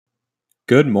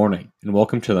Good morning, and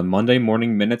welcome to the Monday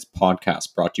Morning Minutes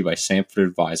podcast brought to you by Sanford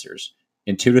Advisors.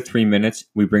 In 2 to 3 minutes,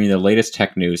 we bring you the latest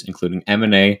tech news, including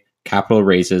M&A, capital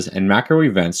raises, and macro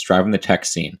events driving the tech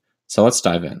scene. So let's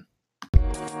dive in.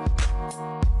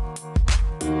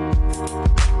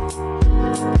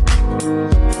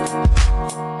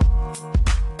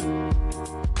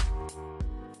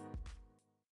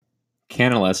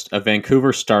 Canalist, a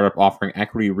Vancouver startup offering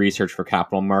equity research for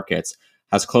capital markets,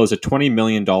 has closed a $20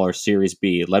 million Series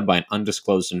B led by an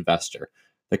undisclosed investor.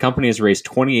 The company has raised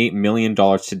 $28 million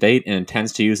to date and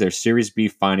intends to use their Series B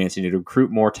financing to recruit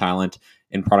more talent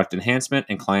in product enhancement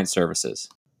and client services.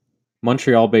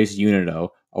 Montreal-based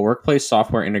Unido, a workplace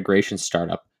software integration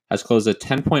startup, has closed a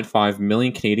 10.5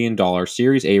 million Canadian dollar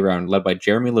Series A round led by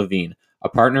Jeremy Levine, a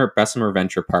partner at Bessemer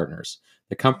Venture Partners.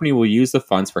 The company will use the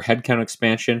funds for headcount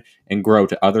expansion and grow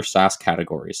to other SaaS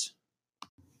categories.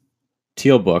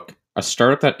 Tealbook, a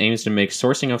startup that aims to make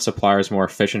sourcing of suppliers more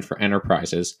efficient for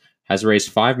enterprises, has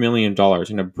raised $5 million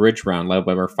in a bridge round led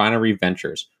by Refinery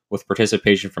Ventures, with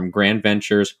participation from Grand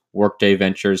Ventures, Workday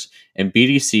Ventures, and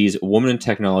BDC's Women in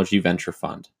Technology Venture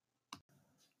Fund.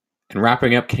 And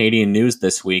wrapping up Canadian news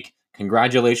this week,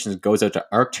 congratulations goes out to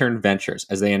Arcturn Ventures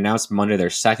as they announced Monday their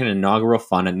second inaugural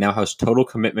fund and now has total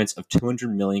commitments of 200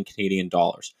 million Canadian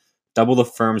dollars, double the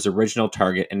firm's original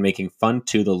target and making Fund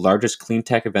 2 the largest clean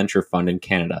tech venture fund in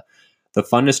Canada. The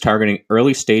fund is targeting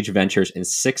early stage ventures in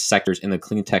 6 sectors in the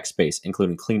clean tech space,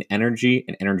 including clean energy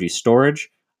and energy storage,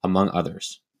 among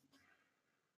others.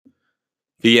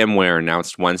 VMware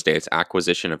announced Wednesday its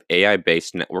acquisition of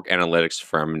AI-based network analytics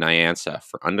firm Nyansa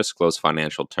for undisclosed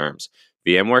financial terms.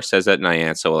 VMware says that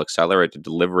Nyansa will accelerate the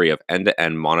delivery of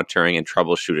end-to-end monitoring and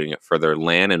troubleshooting for their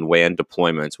LAN and WAN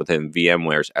deployments within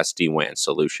VMware's SD-WAN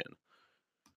solution.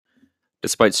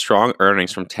 Despite strong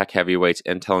earnings from tech heavyweights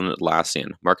Intel and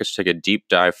Atlassian, markets took a deep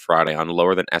dive Friday on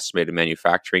lower than estimated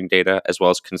manufacturing data, as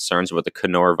well as concerns about the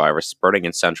coronavirus spreading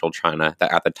in central China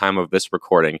that at the time of this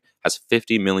recording has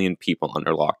 50 million people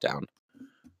under lockdown.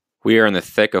 We are in the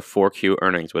thick of 4Q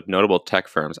earnings with notable tech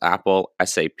firms Apple,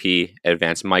 SAP,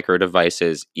 Advanced Micro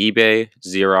Devices, eBay,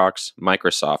 Xerox,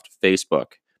 Microsoft,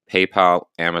 Facebook, PayPal,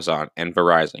 Amazon, and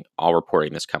Verizon all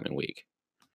reporting this coming week.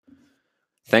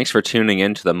 Thanks for tuning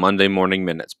in to the Monday Morning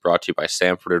Minutes brought to you by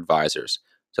Sanford Advisors.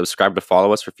 Subscribe to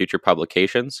follow us for future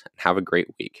publications and have a great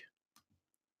week.